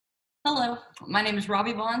Hello, my name is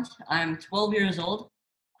Robbie Bond. I'm 12 years old.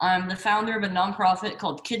 I'm the founder of a nonprofit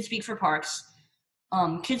called Kids Speak for Parks.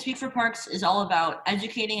 Kids Speak for Parks is all about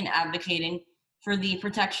educating and advocating for the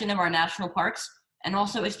protection of our national parks and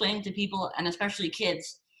also explaining to people, and especially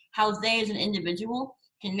kids, how they as an individual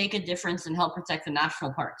can make a difference and help protect the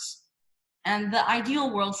national parks. And the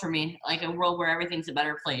ideal world for me, like a world where everything's a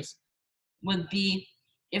better place, would be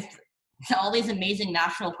if all these amazing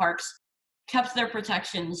national parks kept their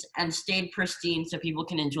protections and stayed pristine so people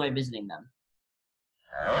can enjoy visiting them.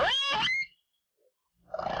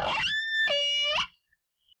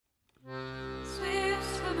 Swift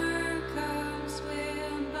swimmer, come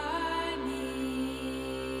swim by me.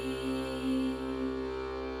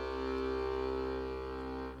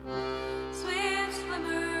 Swift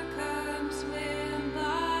swimmer, come swim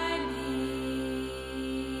by me.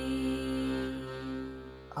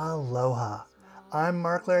 Aloha. I'm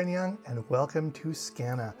Mark Laren Young, and welcome to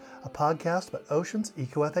SCANA, a podcast about oceans,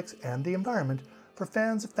 ecoethics, and the environment for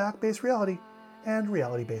fans of fact-based reality and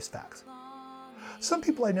reality-based facts. Some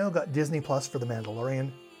people I know got Disney Plus for The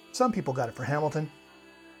Mandalorian. Some people got it for Hamilton.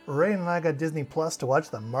 Ray and I got Disney Plus to watch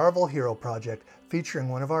the Marvel Hero Project featuring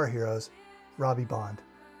one of our heroes, Robbie Bond.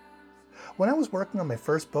 When I was working on my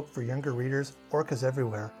first book for younger readers, Orcas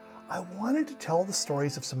Everywhere, I wanted to tell the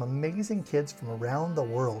stories of some amazing kids from around the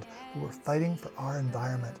world who were fighting for our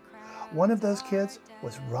environment. One of those kids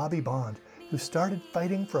was Robbie Bond, who started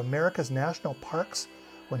fighting for America's national parks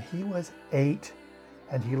when he was 8,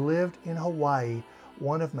 and he lived in Hawaii,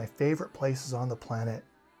 one of my favorite places on the planet.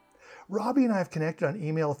 Robbie and I have connected on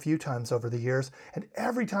email a few times over the years, and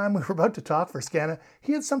every time we were about to talk for SCANA,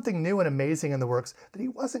 he had something new and amazing in the works that he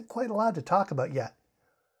wasn't quite allowed to talk about yet.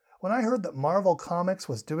 When I heard that Marvel Comics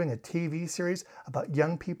was doing a TV series about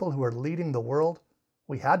young people who are leading the world,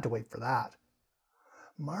 we had to wait for that.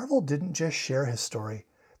 Marvel didn't just share his story.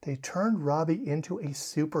 They turned Robbie into a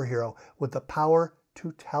superhero with the power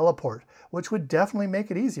to teleport, which would definitely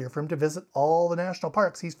make it easier for him to visit all the national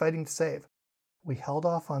parks he's fighting to save. We held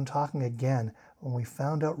off on talking again when we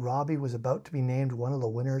found out Robbie was about to be named one of the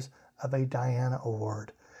winners of a Diana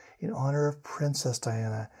Award in honor of Princess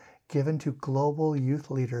Diana, given to global youth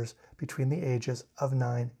leaders between the ages of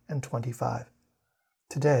 9 and 25.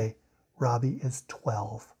 Today, Robbie is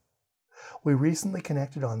 12. We recently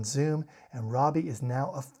connected on Zoom, and Robbie is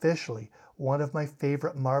now officially one of my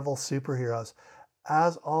favorite Marvel superheroes.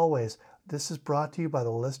 As always, this is brought to you by the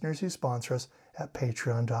listeners who sponsor us at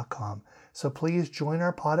patreon.com. So please join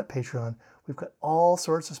our pod at Patreon. We've got all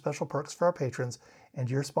sorts of special perks for our patrons, and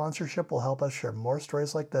your sponsorship will help us share more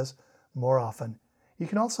stories like this more often. You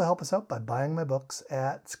can also help us out by buying my books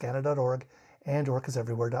at scana.org and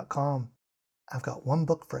orcaseverywhere.com. I've got one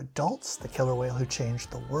book for adults, The Killer Whale Who Changed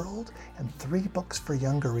the World, and 3 books for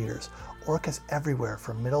younger readers, Orcas Everywhere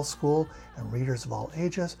for middle school and readers of all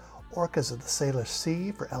ages, Orcas of the Salish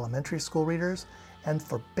Sea for elementary school readers, and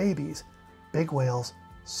for babies, Big Whales,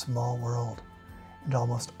 Small World. And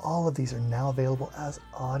almost all of these are now available as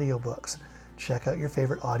audiobooks. Check out your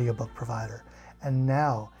favorite audiobook provider. And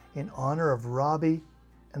now, in honor of Robbie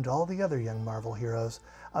and all the other young Marvel heroes,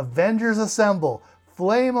 Avengers Assemble!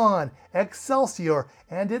 Flame on! Excelsior!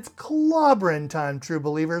 And it's clobbering time, true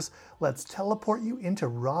believers! Let's teleport you into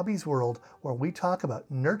Robbie's world, where we talk about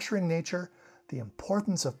nurturing nature, the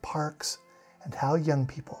importance of parks, and how young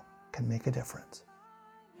people can make a difference.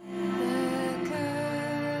 The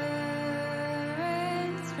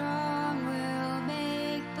current strong will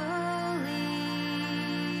make believe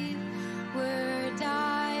we're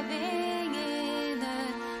diving in the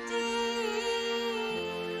deep.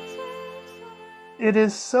 It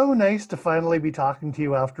is so nice to finally be talking to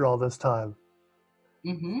you after all this time.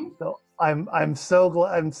 So I'm so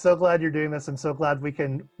glad you're doing this. I'm so glad we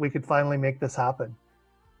could finally make this happen.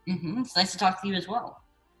 It's nice to talk to you as well.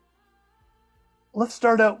 Let's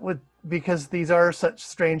start out with, because these are such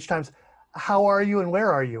strange times, how are you and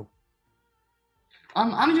where are you?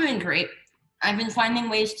 I'm doing great. I've been finding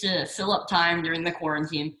ways to fill up time during the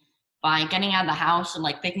quarantine by getting out of the house and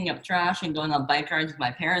picking up trash and going on bike rides with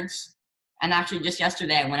my parents. And actually, just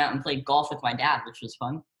yesterday, I went out and played golf with my dad, which was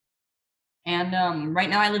fun. And right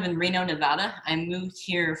now, I live in Reno, Nevada. I moved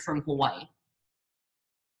here from Hawaii.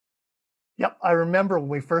 Yep, I remember when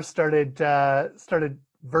we first started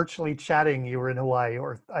virtually chatting, you were in Hawaii,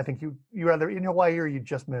 or I think you were either in Hawaii or you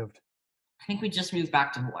just moved. I think we just moved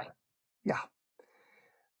back to Hawaii. Yeah.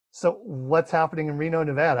 So what's happening in Reno,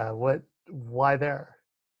 Nevada? Why there?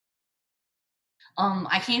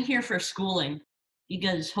 I came here for schooling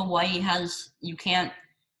because Hawaii you can't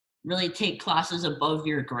really take classes above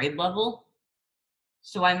your grade level.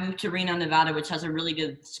 So I moved to Reno, Nevada, which has a really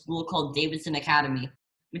good school called Davidson Academy,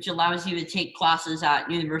 which allows you to take classes at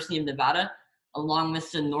University of Nevada along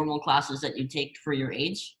with the normal classes that you take for your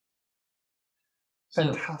age.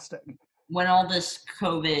 So Fantastic. when all this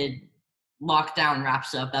COVID lockdown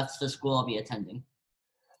wraps up, that's the school I'll be attending.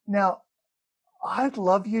 Now, I'd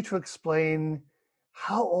love you to explain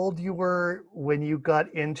how old you were when you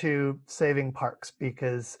got into saving parks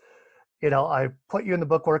because I put you in the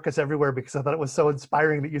book Orcas Everywhere because I thought it was so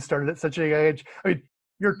inspiring that you started at such a young age. I mean,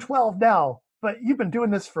 you're 12 now, but you've been doing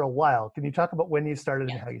this for a while. Can you talk about when you started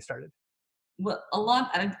and Yeah. how you started? Well,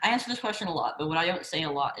 I answer this question a lot, but what I don't say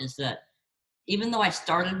a lot is that even though I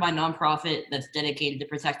started my nonprofit that's dedicated to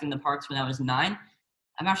protecting the parks when I was 9,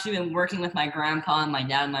 I've actually been working with my grandpa and my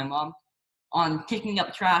dad and my mom on picking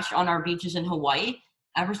up trash on our beaches in Hawaii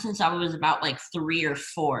ever since I was about like 3 or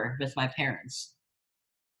 4 with my parents.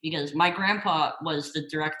 Because my grandpa was the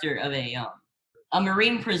director of a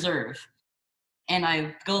marine preserve, and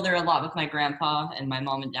I go there a lot with my grandpa and my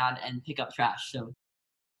mom and dad and pick up trash. So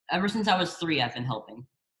ever since I was 3, I've been helping.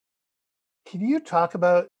 Can you talk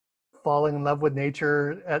about falling in love with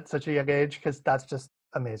nature at such a young age? Because that's just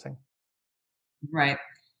amazing. Right.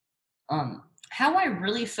 How I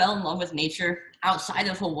really fell in love with nature outside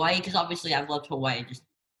of Hawaii, because obviously I've loved Hawaii just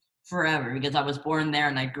forever because I was born there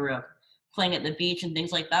and I grew up playing at the beach and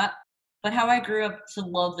things like that. But how I grew up to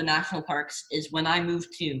love the national parks is when I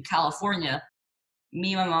moved to California.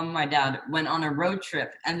 Me, my mom, and my dad went on a road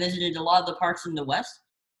trip and visited a lot of the parks in the West.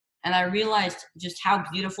 And I realized just how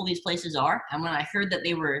beautiful these places are. And when I heard that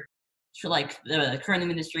they were, like the current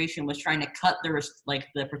administration was trying to cut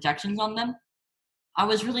the protections on them, I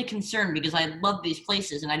was really concerned because I love these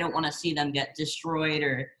places and I don't want to see them get destroyed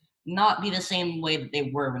or not be the same way that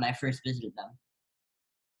they were when I first visited them.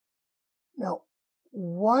 Now,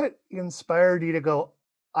 what inspired you to go,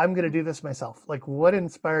 I'm going to do this myself? Like, what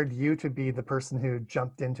inspired you to be the person who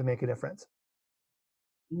jumped in to make a difference?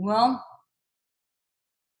 Well,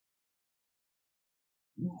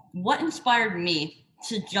 what inspired me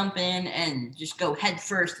to jump in and just go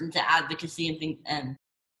headfirst into advocacy and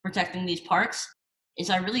protecting these parks is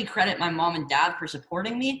I really credit my mom and dad for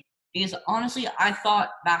supporting me because honestly, I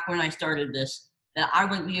thought back when I started this that I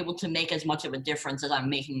wouldn't be able to make as much of a difference as I'm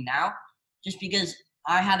making now, just because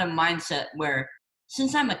I had a mindset where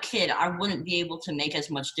since I'm a kid, I wouldn't be able to make as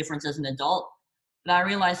much difference as an adult. But I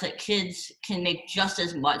realized that kids can make just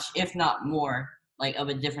as much, if not more, like of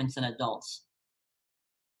a difference than adults.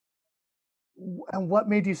 And what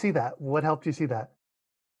made you see that? What helped you see that?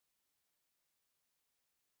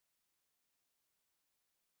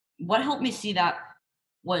 What helped me see that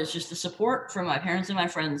was just the support from my parents and my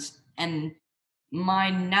friends and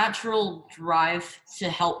my natural drive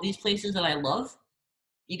to help these places that I love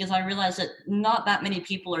because I realized that not that many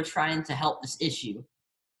people are trying to help this issue.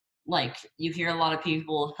 Like, you hear a lot of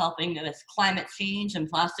people helping with climate change and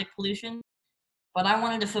plastic pollution, but I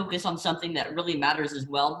wanted to focus on something that really matters as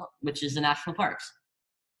well, which is the national parks.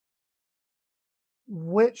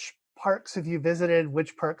 Which parks have you visited?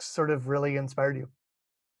 Which parks sort of really inspired you?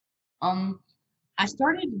 Um, I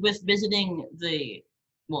started with visiting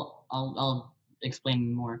I'll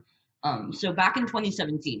explain more. So back in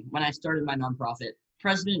 2017, when I started my nonprofit,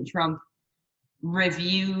 President Trump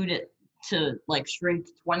reviewed to like shrink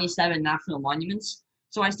 27 national monuments.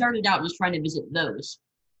 So I started out just trying to visit those,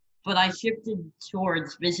 but I shifted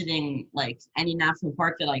towards visiting like any national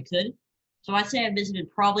park that I could. So I'd say I visited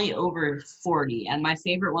probably over 40, and my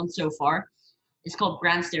favorite one so far is called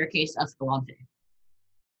Grand Staircase Escalante.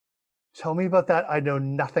 Tell me about that. I know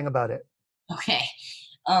nothing about it. Okay.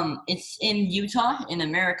 It's in Utah in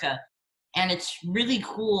America, and it's really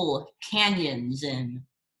cool canyons and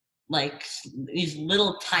like these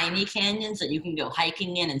little tiny canyons that you can go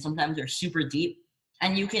hiking in, and sometimes they're super deep.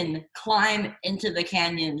 And you can climb into the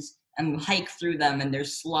canyons and hike through them, and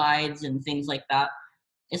there's slides and things like that.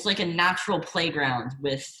 It's like a natural playground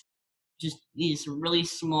with just these really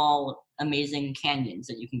small, amazing canyons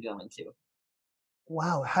that you can go into.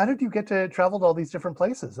 Wow. How did you get to travel to all these different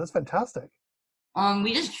places? That's fantastic.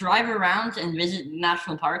 We just drive around and visit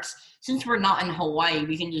national parks. Since we're not in Hawaii,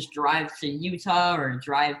 we can just drive to Utah or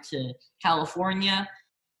drive to California.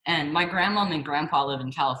 And my grandmom and grandpa live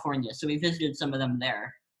in California, so we visited some of them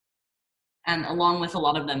there, and along with a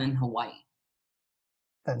lot of them in Hawaii.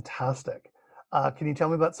 Fantastic. Can you tell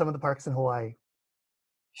me about some of the parks in Hawaii?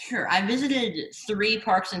 Sure, I visited 3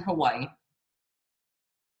 parks in Hawaii.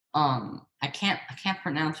 I can't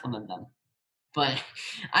pronounce one of them, but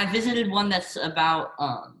I visited one that's about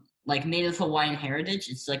like Native Hawaiian heritage.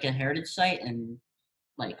 It's like a heritage site and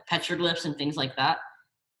like petroglyphs and things like that.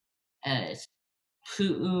 It's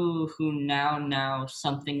Pu'u Now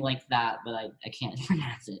something like that, but I can't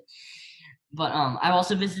pronounce it. But I've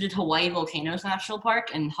also visited Hawaii Volcanoes National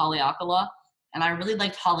Park in Haleakala, and I really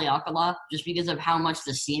liked Haleakala just because of how much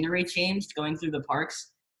the scenery changed going through the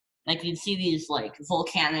parks. Like you'd see these like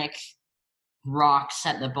volcanic rocks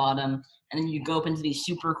at the bottom, and then you go up into these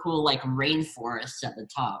super cool like rainforests at the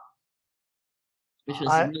top, which was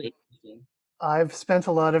I really interesting. I've spent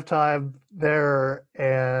a lot of time there,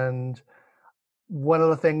 and one of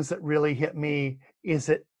the things that really hit me is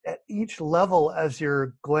that at each level, as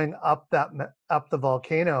you're going up up the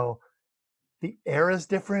volcano, the air is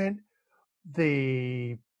different,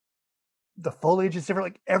 the the foliage is different,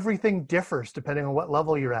 like everything differs depending on what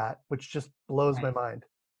level you're at, which just blows my Right. mind.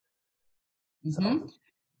 So hmm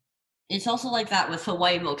It's also like that with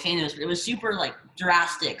Hawaii volcanoes, but it was super like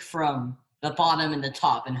drastic from the bottom and the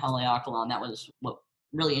top in Haleakala, and that was what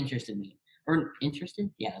really interested me. Or interested?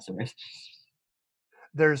 Yeah, that's the word.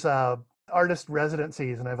 there's artist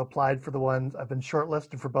residencies, and I've applied for the ones. I've been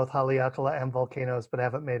shortlisted for both Haleakala and volcanoes, but I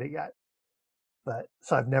haven't made it yet. But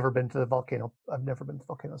so I've never been to the volcano. I've never been to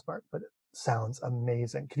Volcanoes Park, but it sounds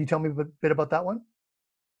amazing. Can you tell me a bit about that one?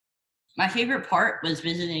 My favorite part was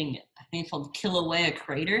visiting, I think it's called Kilauea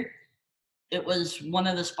Crater. It was one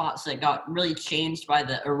of the spots that got really changed by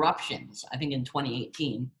the eruptions, I think in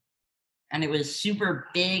 2018. And it was super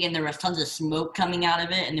big, and there was tons of smoke coming out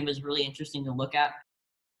of it, and it was really interesting to look at.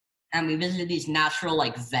 And we visited these natural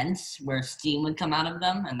like vents where steam would come out of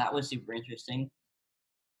them, and that was super interesting.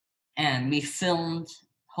 And we filmed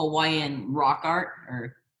Hawaiian rock art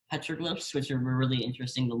or petroglyphs, which are really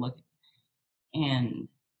interesting to look at. And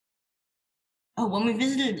oh, when we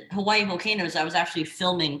visited Hawaii volcanoes, I was actually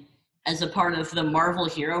filming as a part of the Marvel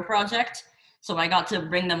Hero Project. So I got to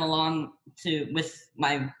bring them along to with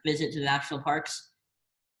my visit to the national parks.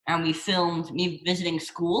 And we filmed me visiting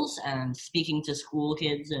schools and speaking to school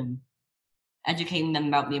kids and educating them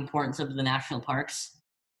about the importance of the national parks.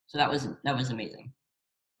 So that was amazing.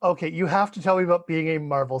 Okay, you have to tell me about being a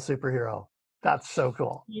Marvel superhero. That's so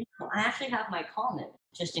cool. You know, I actually have my comic,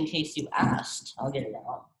 just in case you asked. I'll get it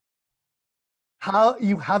out. How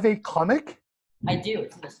you have a comic? I do.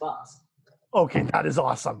 It's in this box. Okay, that is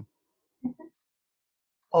awesome.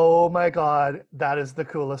 Oh my god, that is the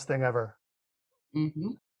coolest thing ever.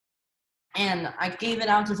 hmm And I gave it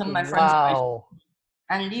out to some of my friends, Wow.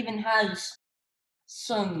 and it even has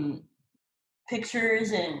some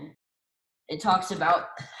pictures, and it talks about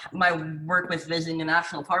my work with visiting the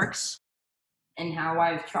national parks and how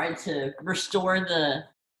I've tried to restore the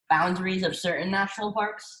boundaries of certain national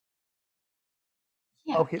parks.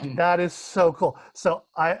 Yeah, Okay, and that is so cool. So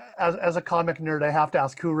I, as a comic nerd, I have to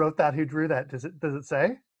ask, who wrote that? Who drew that? Does it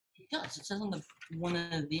say? it does. It says on the one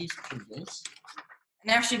of these pages.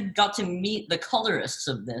 And I actually got to meet the colorists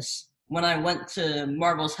of this when I went to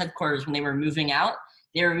Marvel's headquarters when they were moving out.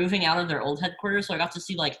 They were moving out of their old headquarters, so I got to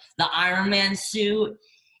see like the Iron Man suit,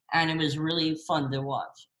 and it was really fun to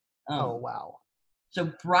watch. Oh Um, wow.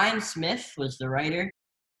 so Brian Smith was the writer.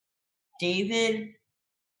 David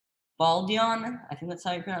Baldion, I think that's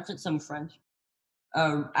how you pronounce it, some French.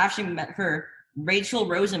 Actually met her. Rachel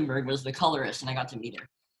Rosenberg was the colorist, and I got to meet her.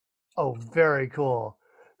 Oh, very cool.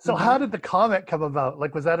 So how Mhm. did the comic come about?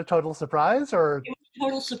 Like, was that a total surprise or? It was a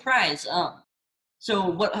total surprise. So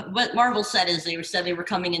what Marvel said is they said they were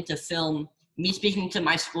coming into film. Me speaking to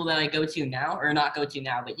my school that I go to now, or not go to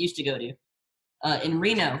now, but used to go to, in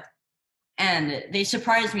Reno, and they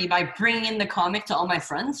surprised me by bringing in the comic to all my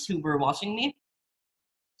friends who were watching me.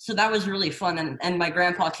 So that was really fun, and my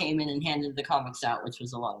grandpa came in and handed the comics out, which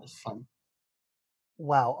was a lot of fun.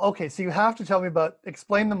 Wow. Okay, so you have to tell me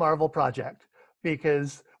explain the Marvel project,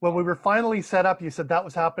 because when we were finally set up, you said that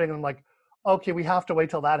was happening, and I'm like, okay, we have to wait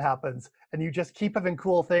till that happens. And you just keep having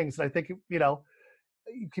cool things. And I think,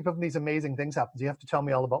 you keep having these amazing things happen. So you have to tell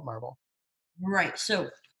me all about Marvel. Right. So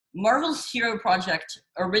Marvel's Hero Project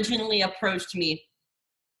originally approached me,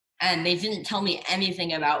 and they didn't tell me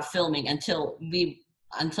anything about filming until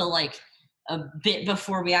like a bit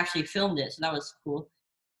before we actually filmed it. So that was cool.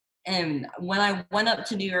 And when I went up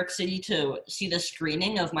to New York City to see the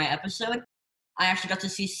screening of my episode, I actually got to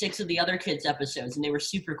see 6 of the other kids' episodes, and they were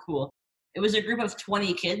super cool. It was a group of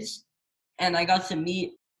 20 kids, and I got to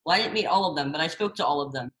meet, well, I didn't meet all of them, but I spoke to all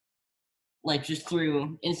of them, like just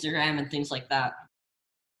through Instagram and things like that.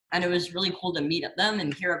 And it was really cool to meet them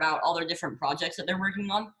and hear about all their different projects that they're working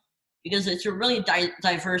on, because it's a really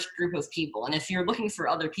diverse group of people. And if you're looking for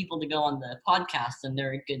other people to go on the podcast, then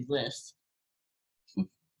they're a good list.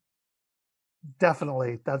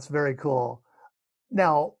 Definitely. That's very cool.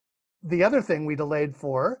 Now, the other thing we delayed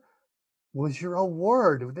for was your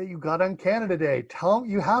award that you got on Canada Day.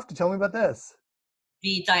 You have to tell me about this.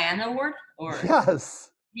 The Diana Award, or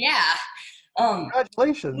Yes. yeah.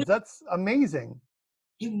 Congratulations. That's amazing.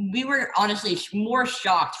 We were honestly more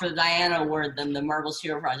shocked for the Diana Award than the Marvel's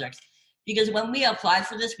Hero Project, because when we applied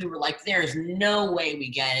for this, we were like, "There's no way we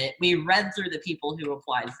get it." We read through the people who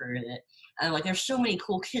applied for it, and like, there's so many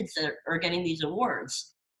cool kids that are getting these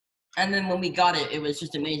awards. And then when we got it, it was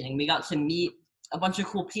just amazing. We got to meet a bunch of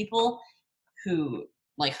cool people who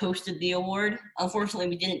like hosted the award. Unfortunately,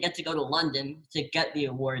 we didn't get to go to London to get the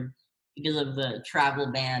award because of the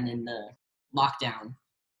travel ban and the lockdown.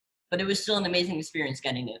 But it was still an amazing experience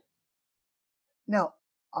getting it. Now,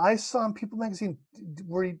 I saw in People magazine,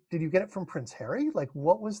 did you get it from Prince Harry? Like,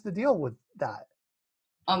 what was the deal with that?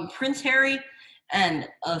 Prince Harry and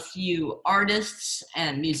a few artists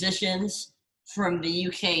and musicians from the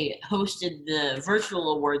UK hosted the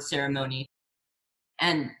virtual award ceremony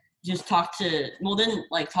and just talked to, well, didn't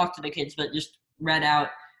like talk to the kids, but just read out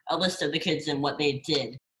a list of the kids and what they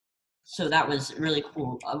did. So that was really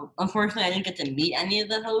cool. Unfortunately, I didn't get to meet any of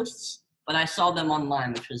the hosts, but I saw them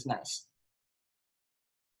online, which was nice.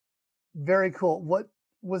 Very cool. What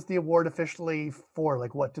was the award officially for?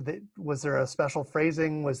 Like, was there a special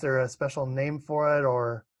phrasing? Was there a special name for it,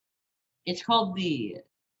 or? It's called the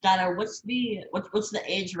Dada. What's the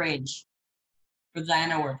age range for the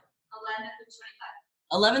Diana Award?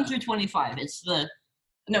 11 through 25. It's 9.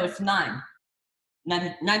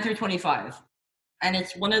 9 through 25. And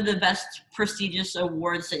it's one of the best prestigious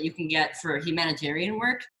awards that you can get for humanitarian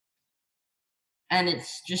work. And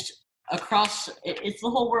it's just across, it's the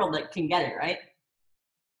whole world that can get it, right?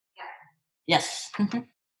 Yeah. Yes.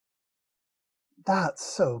 That's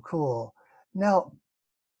so cool. Now,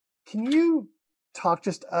 can you talk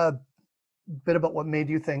just a bit about what made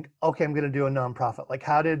you think, okay, I'm going to do a nonprofit? Like,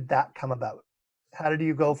 how did that come about? How did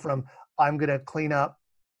you go from, I'm going to clean up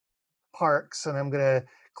parks and I'm going to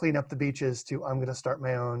clean up the beaches to, I'm going to start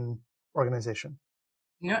my own organization?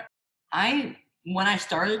 You know, when I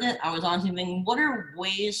started it, I was honestly thinking,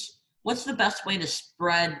 what's the best way to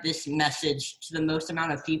spread this message to the most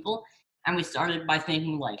amount of people? And we started by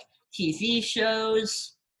thinking like TV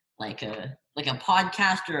shows, like a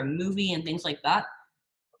podcast or a movie and things like that.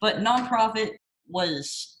 But nonprofit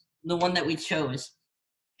was the one that we chose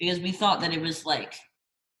because we thought that it was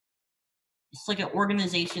it's like an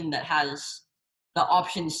organization that has the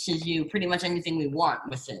options to do pretty much anything we want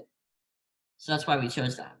with it. So that's why we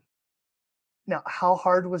chose that. Now, how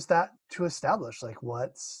hard was that to establish? Like,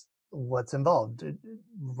 what's involved?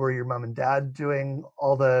 Were your mom and dad doing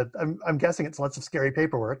all the? I'm guessing it's lots of scary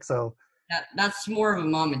paperwork. So that's more of a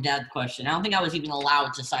mom and dad question. I don't think I was even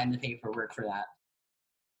allowed to sign the paperwork for that.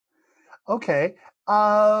 Okay.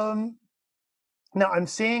 Now I'm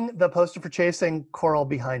seeing the poster for Chasing Coral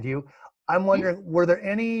behind you. I'm wondering, were there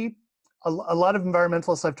a lot of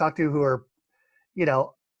environmentalists I've talked to who are,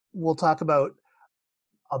 we'll talk about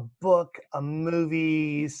a book, a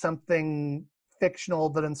movie, something fictional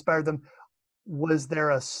that inspired them. Was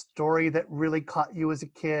there a story that really caught you as a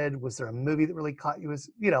kid? Was there a movie that really caught you as,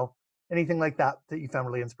 anything like that you found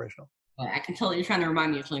really inspirational? I can tell you're trying to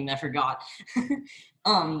remind me of something that I forgot.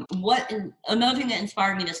 Another thing that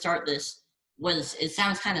inspired me to start this was, it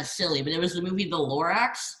sounds kind of silly, but it was the movie The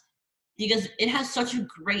Lorax, because it has such a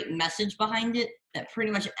great message behind it that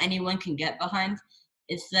pretty much anyone can get behind.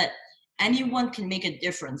 It's that anyone can make a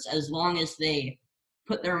difference as long as they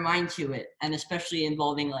put their mind to it, and especially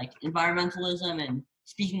involving like environmentalism and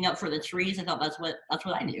speaking up for the trees. I thought that's what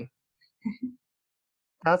I do.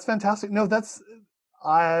 That's fantastic. No,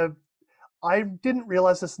 I didn't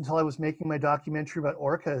realize this until I was making my documentary about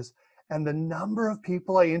orcas, and the number of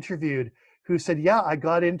people I interviewed who said, yeah, I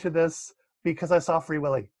got into this because I saw Free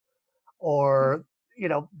Willy. Or,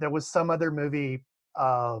 there was some other movie,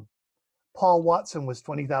 Paul Watson was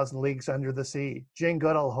 20,000 Leagues Under the Sea. Jane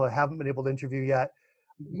Goodall, who I haven't been able to interview yet,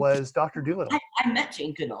 was Dr. Dolittle. I met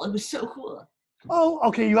Jane Goodall. It was so cool. Oh,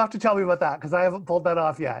 okay. You have to tell me about that because I haven't pulled that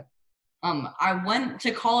off yet. I went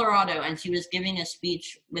to Colorado and she was giving a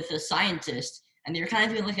speech with a scientist, and they were kind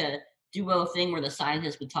of doing like a duo thing where the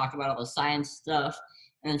scientist would talk about all the science stuff,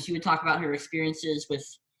 and then she would talk about her experiences with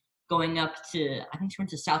going up to, I think she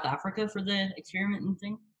went to South Africa for the experiment and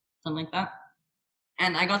thing, something like that.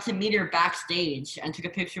 And I got to meet her backstage and took a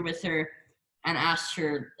picture with her and asked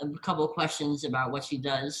her a couple of questions about what she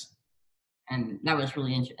does. And that was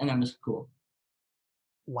really interesting, and that was cool.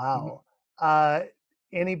 Wow.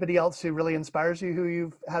 Anybody else who really inspires you who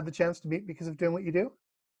you've had the chance to meet because of doing what you do?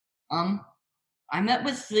 I met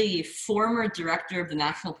with the former director of the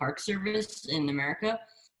National Park Service in America,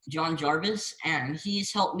 John Jarvis, and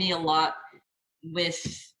he's helped me a lot with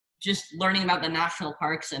just learning about the national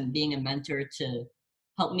parks and being a mentor to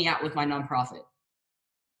help me out with my nonprofit.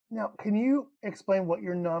 Now, can you explain what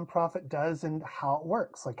your nonprofit does and how it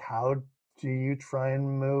works? Like, how do you try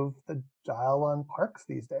and move the dial on parks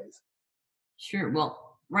these days? Sure.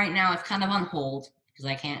 Well, right now it's kind of on hold because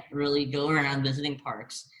I can't really go around visiting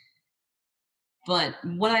parks. But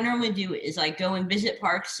what I normally do is I go and visit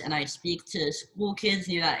parks and I speak to school kids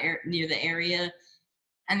near the area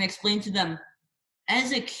and explain to them,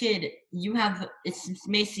 as a kid, it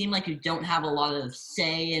may seem like you don't have a lot of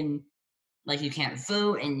say, and like you can't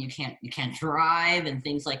vote and you can't drive and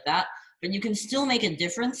things like that, but you can still make a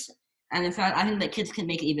difference. And in fact, I think that kids can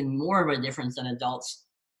make even more of a difference than adults,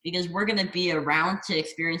 because we're going to be around to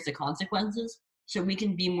experience the consequences, so we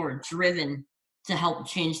can be more driven to help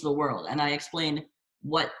change the world. And I explained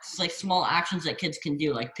what, like, small actions that kids can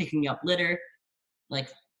do, like picking up litter, like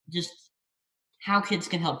just how kids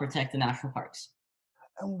can help protect the national parks.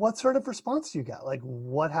 And what sort of response do you get? Like,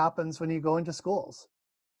 what happens when you go into schools?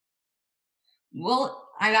 Well,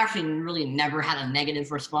 I've actually really never had a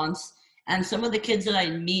negative response. And some of the kids that I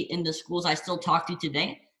meet in the schools I still talk to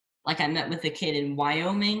today, like I met with a kid in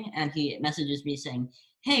Wyoming and he messages me saying,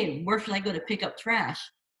 "Hey, where should I go to pick up trash?"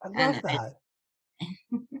 I love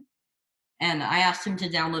And that. I asked him to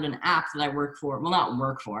download an app that I work for. Well, not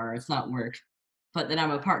work for, it's not work, but that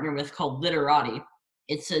I'm a partner with, called Literati.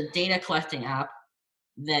 It's a data collecting app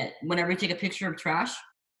that whenever you take a picture of trash,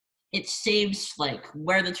 it saves like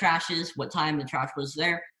where the trash is, what time the trash was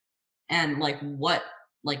there, and like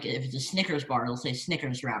if it's a Snickers bar, it'll say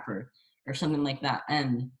Snickers wrapper or something like that.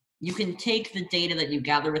 And you can take the data that you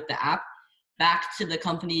gather with the app back to the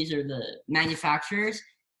companies or the manufacturers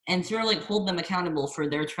and sort of like hold them accountable for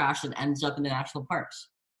their trash that ends up in the national parks.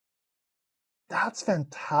 That's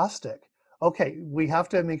fantastic. Okay, we have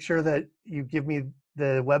to make sure that you give me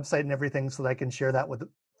the website and everything so that I can share that with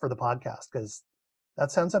for the podcast because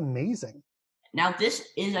that sounds amazing. Now this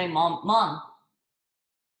is a mom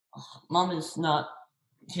is not,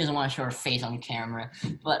 she doesn't want to show her face on camera,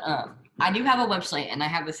 but I do have a website and I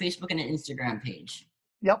have a Facebook and an Instagram page.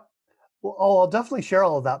 Yep. Well, oh, I'll definitely share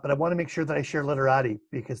all of that, but I want to make sure that I share Literati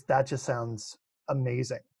because that just sounds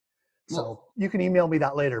amazing. So Well, you can email me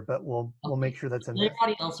that later, but we'll make okay. sure that's in there.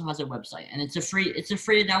 Literati also has a website, and it's a free to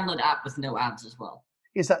download app with no ads as well.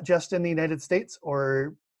 Is that just in the United States,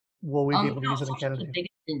 or will we be able to No, use it in Canada too?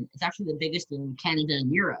 it's actually the biggest in Canada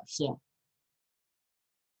and Europe. So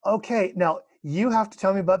Okay, now you have to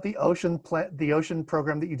tell me about the ocean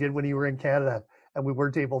program that you did when you were in Canada, and we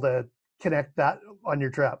weren't able to connect that on your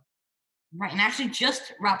trip. right, and actually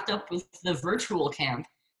just wrapped up with the virtual camp,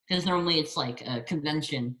 because normally it's like a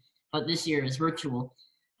convention, but this year is virtual.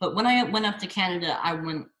 But when I went up to Canada, I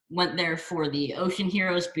went there for the Ocean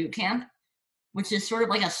Heroes Boot Camp, which is sort of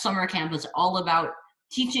like a summer camp. It's all about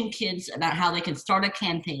teaching kids about how they can start a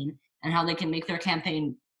campaign and how they can make their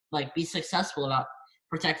campaign like be successful about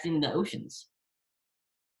protecting the oceans.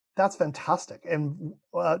 That's fantastic. And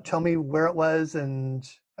tell me where it was, and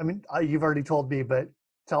I mean you've already told me, but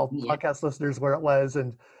tell Yeah, podcast listeners where it was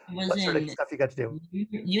and it was what sort of in stuff you got to do.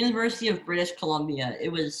 University of British Columbia.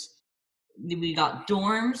 We got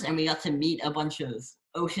dorms and we got to meet a bunch of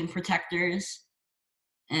ocean protectors,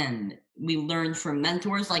 and we learned from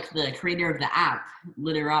mentors like the creator of the app,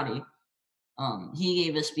 Literati. He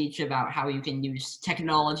gave a speech about how you can use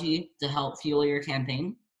technology to help fuel your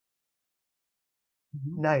campaign.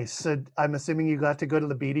 Mhm. Nice. So I'm assuming you got to go to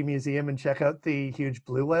the Beatty Museum and check out the huge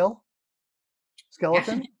blue whale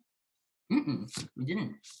skeleton. Actually, we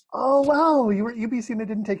didn't. Oh wow, you were at UBC and it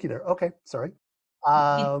didn't take you there. Okay, sorry.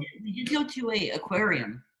 Um, We did go to a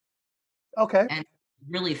aquarium, okay, and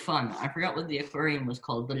really fun. I forgot what the aquarium was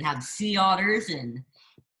called, but it had sea otters, and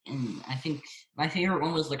I think my favorite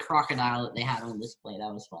one was the crocodile that they had on display.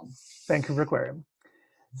 That was fun. Vancouver Aquarium.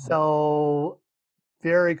 So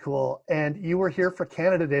very cool. And you were here for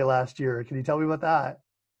Canada Day last year. Can you tell me about that?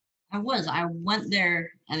 I went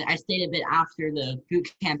there and I stayed a bit after the boot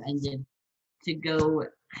camp ended to go.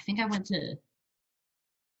 I think I went to,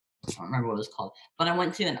 I don't remember what it was called, but I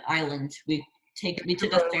went to an island. We took a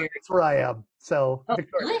Vancouver Island ferry. is where I am. So Oh,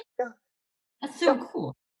 Victoria. really? Yeah. That's Yep. so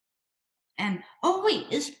cool. And oh wait,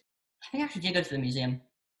 is I think I actually did go to the museum.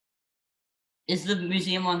 Is the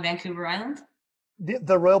museum on Vancouver Island?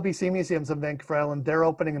 The Royal BC Museums in Vancouver Island, they're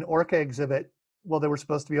opening an orca exhibit. Well, they were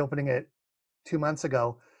supposed to be opening it 2 months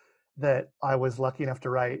ago that I was lucky enough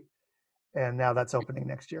to write. And now that's opening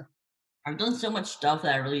next year. I've done so much stuff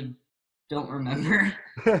that I really don't remember.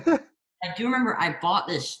 I do remember I bought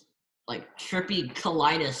this like trippy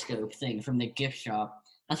kaleidoscope thing from the gift shop.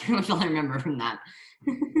 That's pretty much all I remember from that.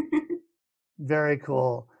 Very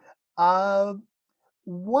cool. Um,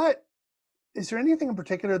 what Is there anything in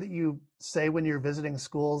particular that you say when you're visiting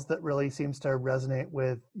schools that really seems to resonate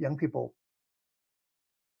with young people?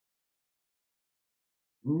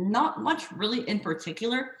 Not much really in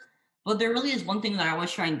particular, but there really is one thing that I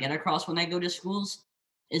always try and get across when I go to schools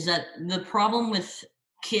is that the problem with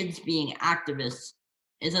kids being activists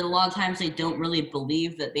is that a lot of times they don't really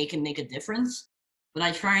believe that they can make a difference. But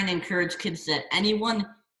I try and encourage kids that anyone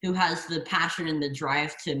who has the passion and the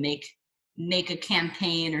drive to make a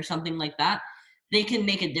campaign or something like that, they can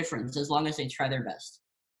make a difference as long as they try their best.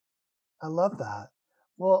 I love that.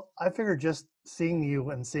 Well, I figure just seeing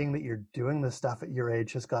you and seeing that you're doing this stuff at your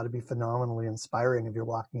age has got to be phenomenally inspiring if you're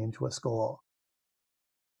walking into a school.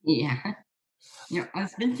 Yeah.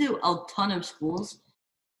 I've been to a ton of schools,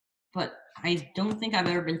 but I don't think I've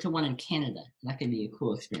ever been to one in Canada. That could be a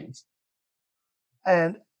cool experience.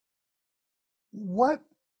 And what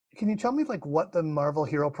can you tell me like what the Marvel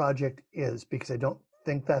Hero Project is? Because I don't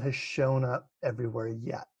think that has shown up everywhere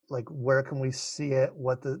yet. Like where can we see it?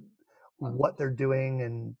 Um, What they're doing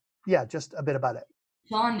and yeah, just a bit about it.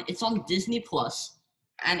 it's on Disney Plus,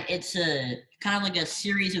 and it's a kind of like a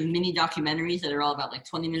series of mini documentaries that are all about like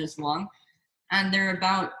 20 minutes long, and they're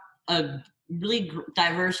about a really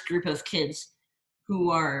diverse group of kids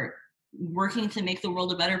who are working to make the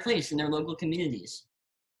world a better place in their local communities.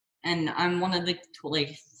 And I'm one of the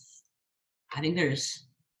like I think there's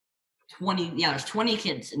 20, yeah, there's 20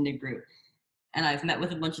 kids in the group, and I've met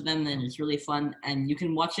with a bunch of them, and it's really fun. And you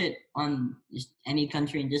can watch it on just any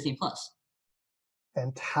country in Disney Plus.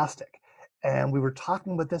 Fantastic. And we were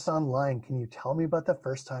talking about this online. Can you tell me about the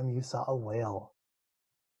first time you saw a whale?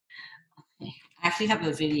 I actually have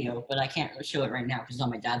a video, but I can't show it right now because it's on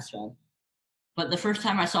my dad's phone. But the first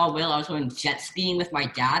time I saw a whale, I was going jet skiing with my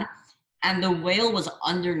dad, and the whale was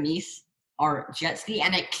underneath our jet ski,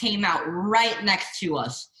 and it came out right next to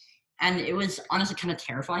us. And it was honestly kind of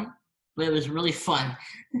terrifying, but it was really fun.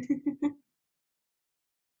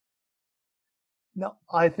 No,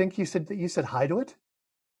 I think you said hi to it.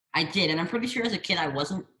 I did, and I'm pretty sure as a kid I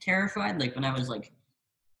wasn't terrified. Like when I was like,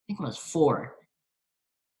 I think I was 4,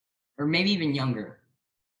 or maybe even younger.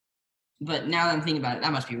 But now that I'm thinking about it,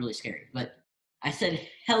 that must be really scary. But I said,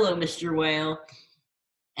 "Hello, Mr. Whale,"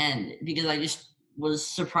 and because I just was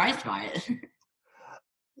surprised by it.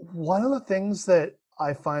 One of the things that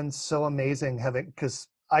I find so amazing having, because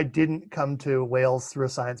I didn't come to Wales through a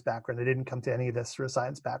science background. I didn't come to any of this through a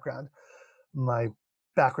science background. My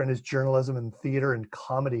background is journalism and theater and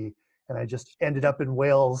comedy, and I just ended up in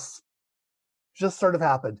Wales, just sort of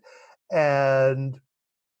happened. And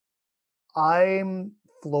I'm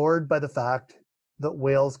floored by the fact that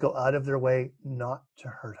whales go out of their way not to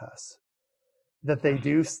hurt us. That they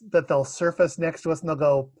do, that they'll surface next to us and they'll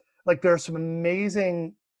go, like, there are some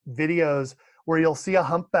amazing videos where you'll see a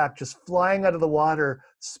humpback just flying out of the water,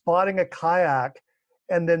 spotting a kayak,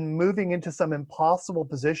 and then moving into some impossible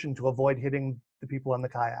position to avoid hitting the people on the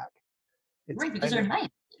kayak. It's Right, because kind they're of nice.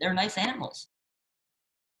 They're nice animals.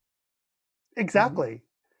 Mhm. exactly,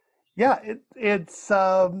 yeah.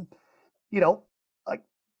 You know, like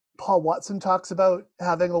Paul Watson talks about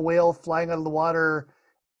having a whale flying out of the water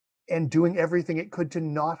and doing everything it could to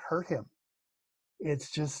not hurt him. It's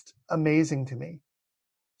just amazing to me.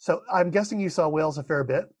 So I'm guessing you saw whales a fair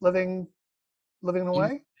bit living In-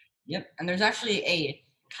 away. Yep, and there's actually a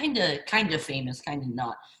kind of famous, kind of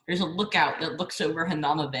not. There's a lookout that looks over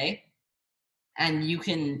Hanama Bay, and you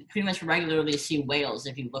can pretty much regularly see whales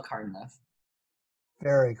if you look hard enough.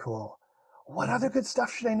 Very cool. What other good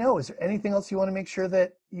stuff should I know? Is there anything else you want to make sure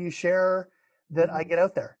that you share that I Mhm. get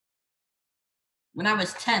out there? When I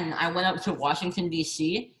was 10, I went up to Washington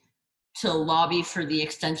D.C. to lobby for the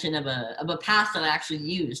extension of a pass that I actually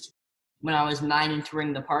used when I was 9 and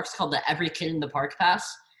touring the parks, called the Every Kid in the Park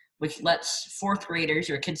Pass, which lets fourth graders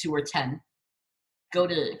or kids who were 10 go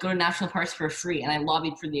to national parks for free. And I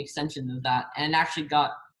lobbied for the extension of that, and it actually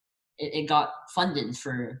it got funded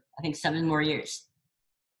for I think 7 more years.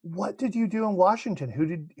 What did you do in Washington? Who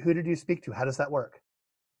did you speak to? How does that work?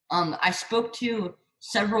 I spoke to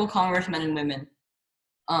several congressmen and women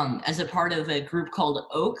as a part of a group called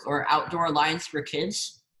OAK, or Outdoor Alliance for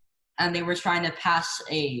Kids, and they were trying to pass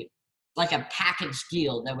a package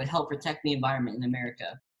deal that would help protect the environment in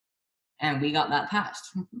America, and we got that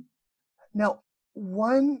passed. Now,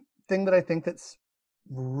 one thing that I think that's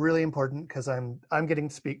really important because I'm getting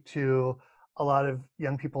to speak to a lot of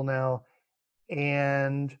young people now,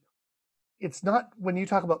 and it's not when you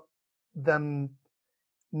talk about them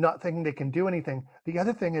not thinking they can do anything. The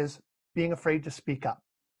other thing is being afraid to speak up.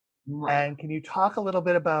 Right. And can you talk a little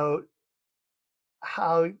bit about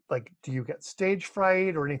how, like, do you get stage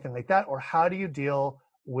fright or anything like that, or how do you deal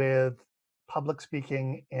with public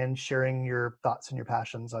speaking and sharing your thoughts and your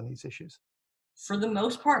passions on these issues? For the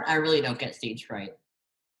most part, I really don't get stage fright,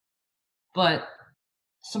 but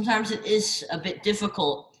sometimes it is a bit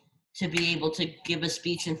difficult to be able to give a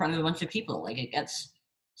speech in front of a bunch of people. Like it's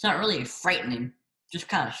not really frightening, just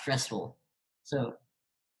kind of stressful. So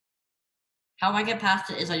how I get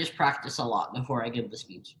past it is I just practice a lot before I give the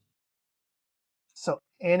speech. So,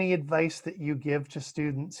 any advice that you give to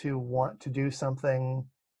students who want to do something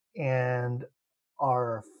and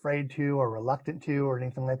are afraid to or reluctant to or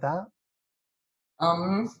anything like that?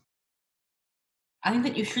 Um, I think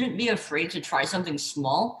that you shouldn't be afraid to try something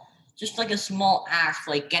small, just like a small act,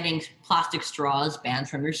 like getting plastic straws banned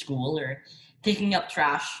from your school or picking up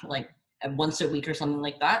trash like once a week or something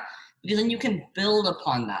like that. Because then you can build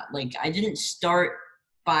upon that. Like I didn't start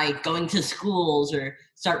by going to schools or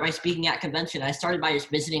start by speaking at convention. I started by just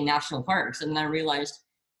visiting national parks, and then I realized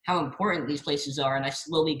how important these places are, and I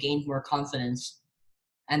slowly gained more confidence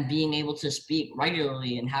and being able to speak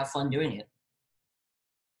regularly and have fun doing it.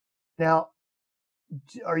 Now,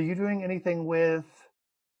 are you doing anything with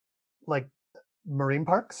like marine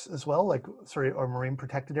parks as well? Like, sorry, or marine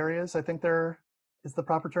protected areas? I think there is the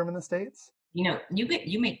proper term in the States. You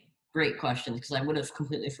make great questions because I would have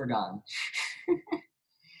completely forgotten.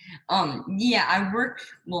 Yeah, I work.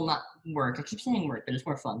 Well, not work. I keep saying work, but it's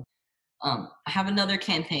more fun. I have another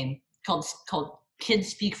campaign called Kids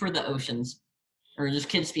Speak for the Oceans, or just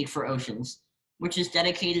Kids Speak for Oceans, which is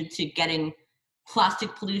dedicated to getting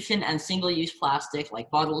plastic pollution and single-use plastic, like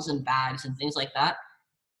bottles and bags and things like that,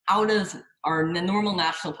 out of our normal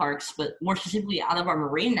national parks, but more specifically out of our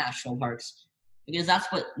marine national parks, because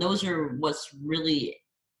those are what's really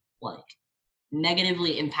like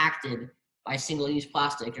negatively impacted by single-use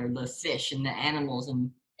plastic, or the fish and the animals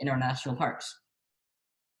in our national parks.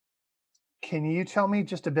 Can you tell me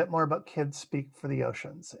just a bit more about Kids Speak for the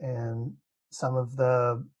Oceans and some of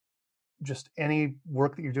the just any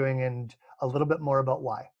work that you're doing and a little bit more about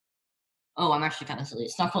why? Oh, I'm actually kind of silly.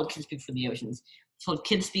 It's not called Kids Speak for the Oceans. It's called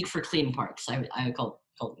Kids Speak for Clean Parks. I called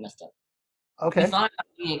it messed up. We Okay, thought about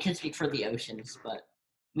doing Kids Speak for the Oceans, but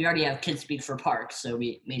we already have Kids Speak for Parks, so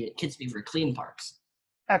we made it Kids Speak for Clean Parks.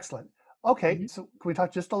 excellent. Okay, Hmm. so can we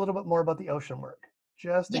talk just a little bit more about the ocean work?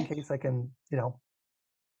 Just in Yeah. case I can,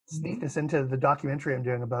 sneak Hmm. this into the documentary I'm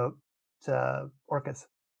doing about orcas.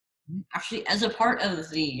 Actually, as a part of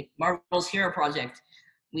the Marvel's Hero Project,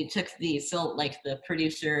 we took the film, like the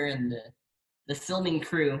producer and the filming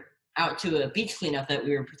crew, out to a beach cleanup that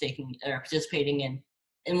we were participating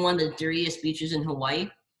in one of the dirtiest beaches in Hawaii.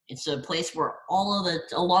 It's a place where a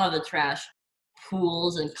lot of the trash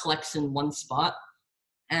pools and collects in one spot.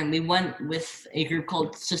 And we went with a group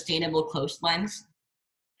called Sustainable Coastlines,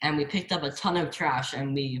 and we picked up a ton of trash,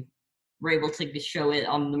 and we were able to show it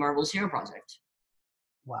on the Marvel's Hero Project.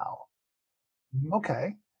 Wow. Mhm.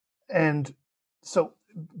 Okay. And so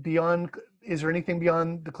beyond, is there anything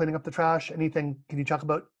beyond the cleaning up the trash? Anything, can you talk a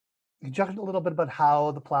little bit about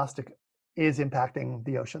how the plastic is impacting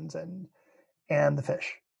the oceans and the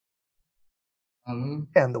fish Um,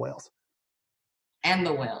 and the whales? and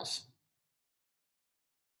the whales.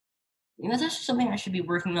 That's actually something I should be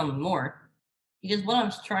working on more, because what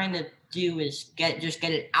I'm trying to do is get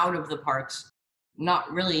it out of the parks,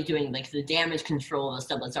 not really doing like the damage control of the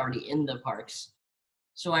stuff that's already in the parks.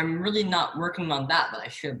 So I'm really not working on that, but I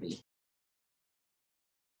should be.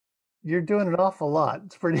 You're doing an awful lot.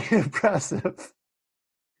 It's pretty impressive.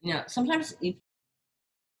 Sometimes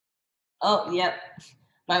oh yep,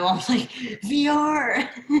 my mom's like VR.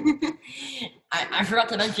 I forgot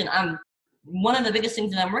to mention I'm one of the biggest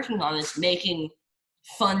things that I'm working on is making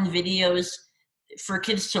fun videos for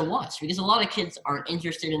kids to watch, because a lot of kids aren't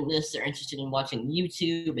interested in this. They're interested in watching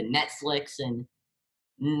YouTube and Netflix and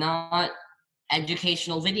not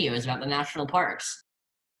educational videos about the national parks.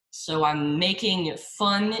 So I'm making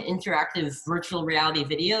fun, interactive virtual reality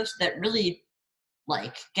videos that really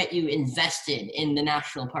like get you invested in the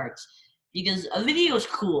national parks. Because a video is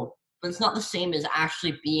cool, but it's not the same as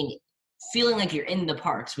actually feeling like you're in the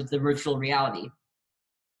parks with the virtual reality.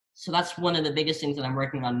 So that's one of the biggest things that I'm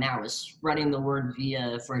working on now, is spreading the word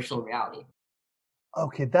via virtual reality.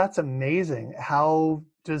 Okay, that's amazing. How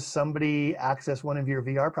does somebody access one of your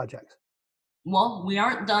VR projects? Well, we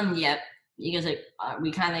aren't done yet because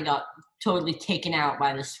we kind of got totally taken out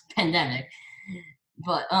by this pandemic.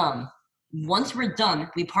 But once we're done,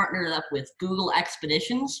 we partnered up with Google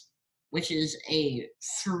Expeditions, which is a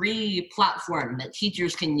free platform that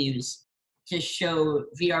teachers can use to show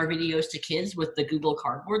VR videos to kids with the Google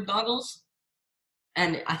Cardboard goggles.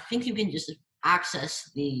 And I think you can just access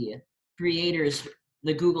creators,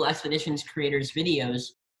 the Google Expeditions creators' videos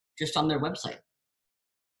just on their website.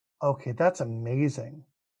 Okay, that's amazing.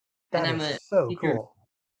 And That I'm is a so teacher cool.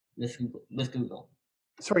 with Google.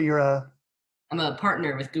 Sorry, you're a I'm a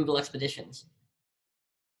partner with Google Expeditions.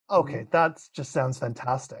 okay. That just sounds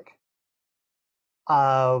fantastic.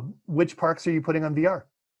 Which parks are you putting on VR?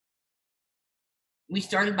 We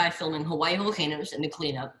started by filming Hawaii volcanoes and the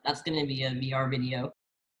cleanup. That's going to be a VR video.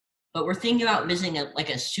 But we're thinking about visiting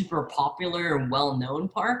a super popular or well-known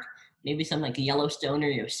park, maybe something like Yellowstone or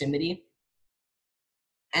Yosemite.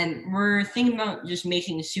 And we're thinking about just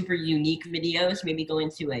making super unique videos, maybe going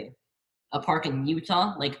to a park in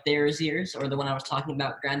Utah, like Bears Ears, or the one I was talking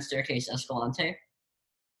about, Grand Staircase Escalante.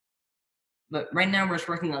 But right now we're just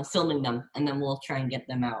working on filming them, and then we'll try and get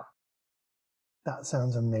them out. That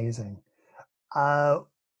sounds amazing. Uh,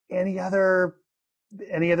 any other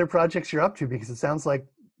projects you're up to? Because it sounds like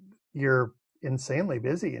you're insanely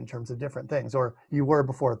busy in terms of different things, or you were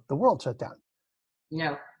before the world shut down. You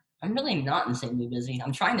know, I'm really not insanely busy.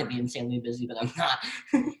 I'm trying to be insanely busy, but I'm not.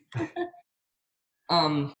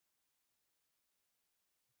 um,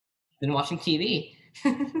 been watching TV.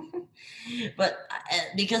 But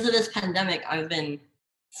because of this pandemic, I've been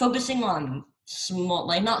focusing on small,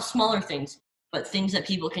 like not smaller things, but things that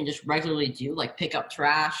people can just regularly do, like pick up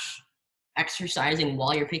trash, exercising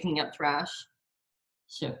while you're picking up trash.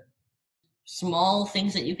 So small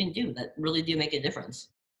things that you can do that really do make a difference.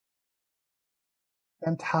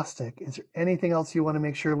 Fantastic. Is there anything else you want to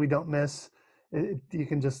make sure we don't miss? You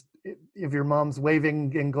can just, if your mom's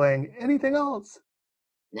waving and going, anything else?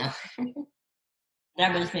 No.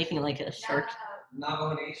 That was making like a shark.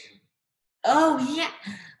 Navajo Nation. Oh yeah.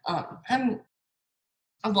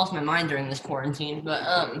 I've lost my mind during this quarantine, but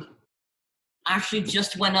actually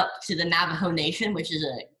just went up to the Navajo Nation, which is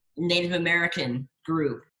a Native American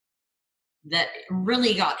group that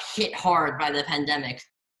really got hit hard by the pandemic.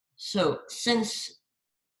 So since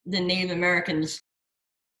the Native Americans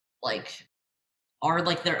like are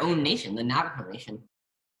like their own nation, the Navajo Nation,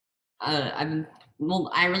 I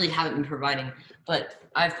really haven't been providing, but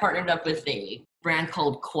I've partnered up with a brand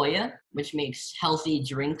called Koya, which makes healthy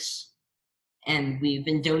drinks, and we've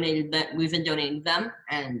been donating them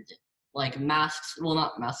and like masks, well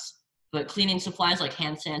not masks, but cleaning supplies like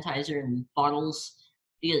hand sanitizer and bottles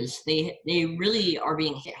because they really are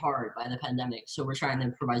being hit hard by the pandemic. So we're trying to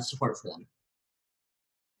provide support for them.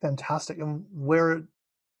 Fantastic. And where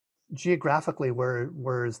geographically,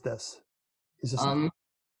 where is this? Is this? Um,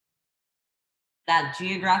 that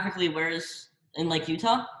geographically, whereas in like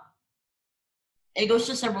Utah, it goes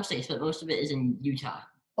to several states, but most of it is in Utah.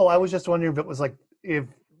 Oh, I was just wondering if it was like if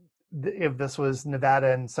this was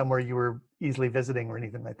Nevada and somewhere you were easily visiting or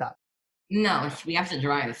anything like that. No, we have to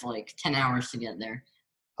drive like 10 hours to get there.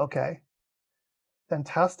 Okay.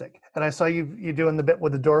 Fantastic. And I saw you doing the bit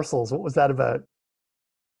with the dorsals. What was that about?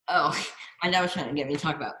 Oh, my dad was trying to get me to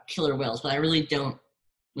talk about killer whales, but I really don't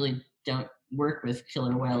work with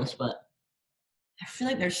killer whales. But I feel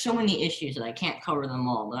like there's so many issues that I can't cover them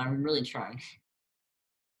all. But I'm really trying.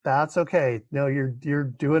 That's okay. No, you're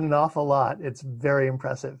doing an awful lot. It's very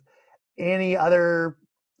impressive. Any other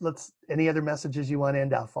messages you want to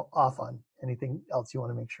end off on? Anything else you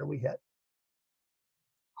want to make sure we hit?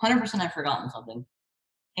 100% I've forgotten something.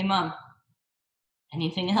 Hey, Mom.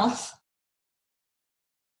 Anything else?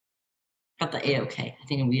 Got the A-OK. I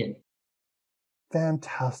think I'm good.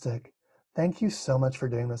 Fantastic. Thank you so much for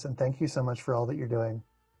doing this, and thank you so much for all that you're doing.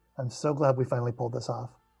 I'm so glad we finally pulled this off.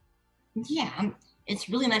 Yeah, it's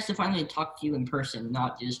really nice to finally talk to you in person,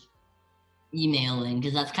 not just emailing,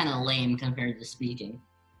 because that's kind of lame compared to speaking.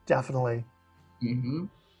 Definitely. Mm-hmm.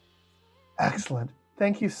 Excellent.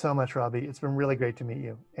 Thank you so much, Robbie. It's been really great to meet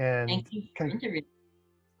you. And Thank you for interviewing.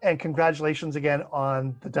 And congratulations again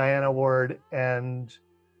on the Diana Award, and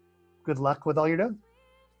good luck with all you're doing.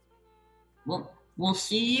 Well, we'll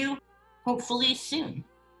see you hopefully soon.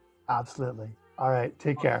 Absolutely. All right.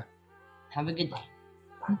 Take care. Have a good day.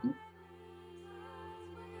 Mhm.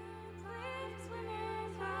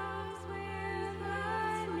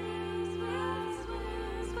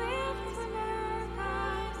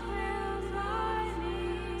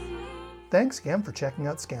 Thanks again for checking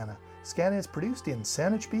out Scana. Scana is produced in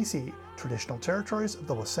Saanich, BC, traditional territories of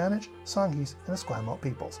the Wasanich, Songhees, and Esquimalt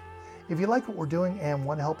peoples. If you like what we're doing and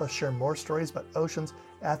want to help us share more stories about oceans,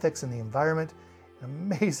 ethics, and the environment, and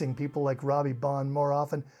amazing people like Robbie Bond more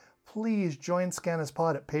often, please join Scana's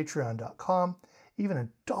Pod at patreon.com. Even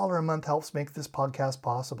 $1 a month helps make this podcast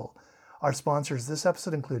possible. Our sponsors this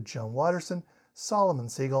episode include Joan Watterson, Solomon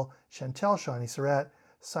Siegel, Chantel Shawnee Surratt,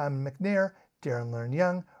 Simon McNair, Darren Learn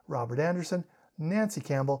Young, Robert Anderson, Nancy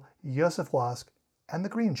Campbell, Joseph Wask, and The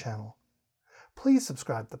Green Channel. Please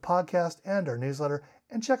subscribe to the podcast and our newsletter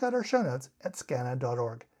and check out our show notes at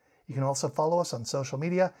scana.org. You can also follow us on social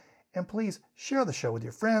media, and please share the show with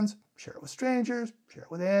your friends, share it with strangers, share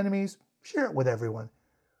it with enemies, share it with everyone.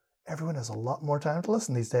 Everyone has a lot more time to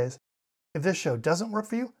listen these days. If this show doesn't work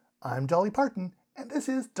for you, I'm Dolly Parton, and this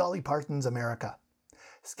is Dolly Parton's America.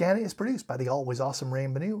 Scana is produced by the always awesome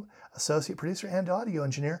Rain Banu, associate producer and audio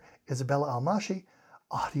engineer Isabella Almashi,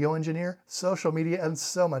 audio engineer, social media, and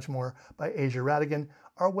so much more by Asia Radigan.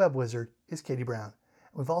 Our web wizard is Katie Brown.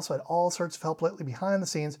 We've also had all sorts of help lately behind the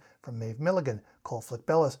scenes from Maeve Milligan, Cole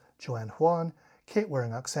Flick-Bellis, Joanne Juan, Kate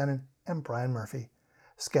Waring-Oksanen, and Brian Murphy.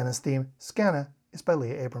 Scana's theme, Scana, is by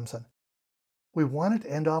Leah Abramson. We wanted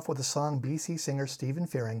to end off with a song BC singer Stephen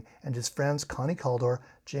Fearing and his friends Connie Caldor,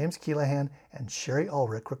 James Keelahan, and Sherry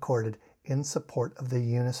Ulrich recorded in support of the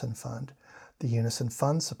Unison Fund. The Unison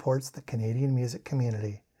Fund supports the Canadian music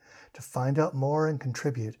community. To find out more and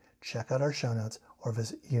contribute, check out our show notes or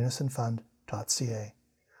visit unisonfund.ca.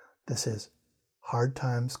 This is Hard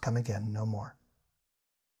Times Come Again No More.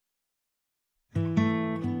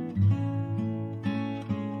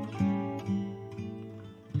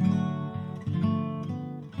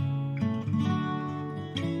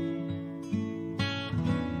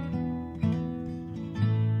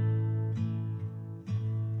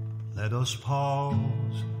 Let us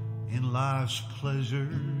pause in life's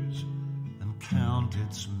pleasures and count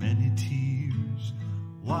its many tears,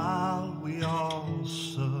 while we all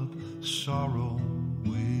sup sorrow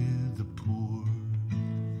with the poor.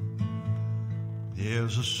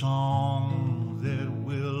 There's a song that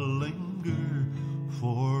will linger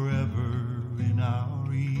forever in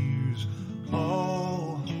our ears.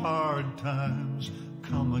 Oh, hard times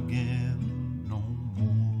come again no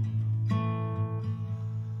more.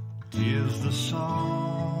 'Tis the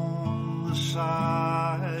song, the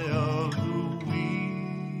sigh of the weary.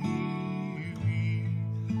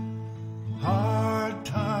 Hard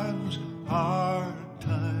times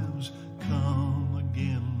come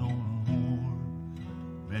again no more.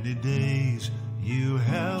 Many days you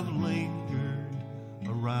have lingered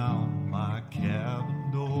around my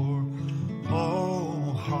cabin door.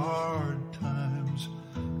 Oh, hard times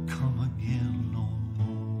come again no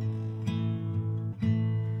more.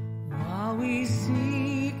 While we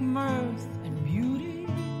seek mirth and beauty,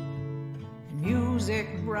 and music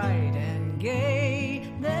bright and gay,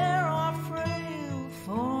 there are frail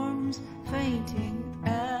forms fainting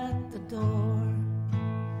at the door.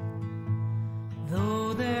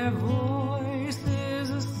 Though their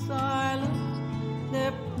voices are silent,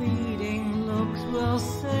 their pleading looks will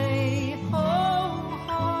say, oh,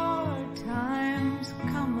 hard times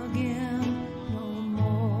come again no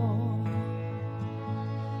more.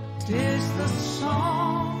 'Tis the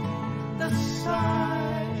song, the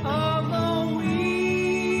sigh of the weary.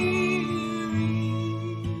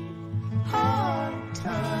 Hard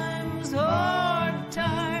times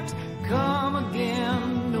come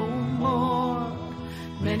again no more.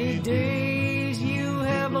 Many days you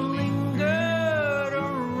have lingered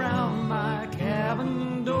around my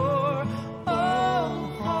cabin door. Oh,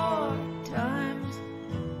 hard times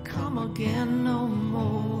come again no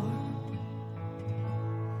more.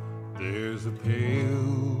 There's a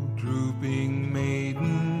pale, drooping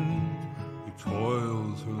maiden who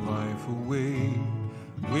toils her life away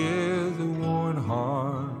with a worn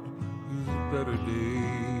heart whose better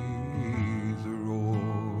days are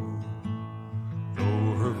o'er. Though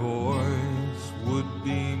her voice would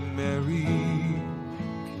be merry,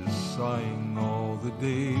 'tis sighing all the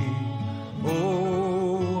day.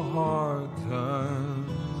 Oh, hard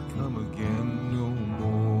times come again no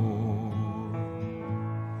more.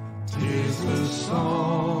 'Tis the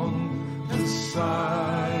song, the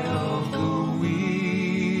sigh of the weary.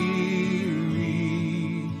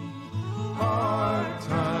 Hard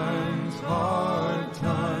times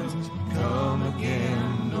come again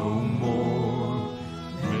no more.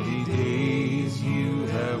 Many days you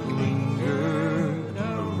have lingered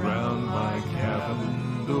around my cabin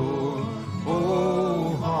door.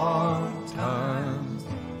 Oh, hard times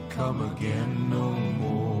come again no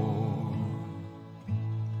more.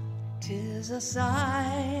 'Tis a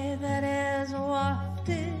sigh that is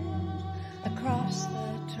wafted across the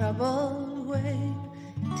troubled wave.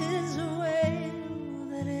 'Tis a wail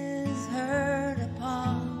that is heard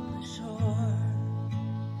upon the shore.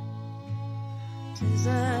 'Tis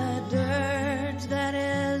a dirge that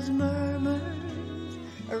is murmured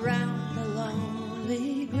around the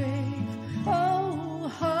lonely grave. Oh,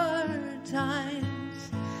 hard times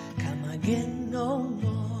come again no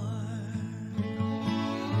more.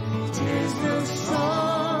 'Tis the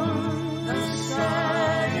song, the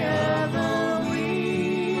sigh of the weary.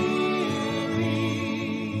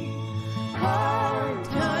 Hard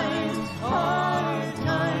times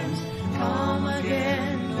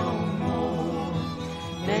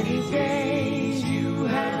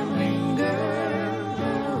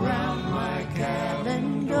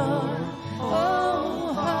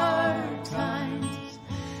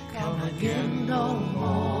again no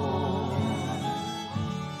more.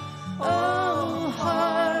 Oh,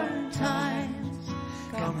 hard times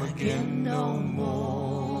Come again no more.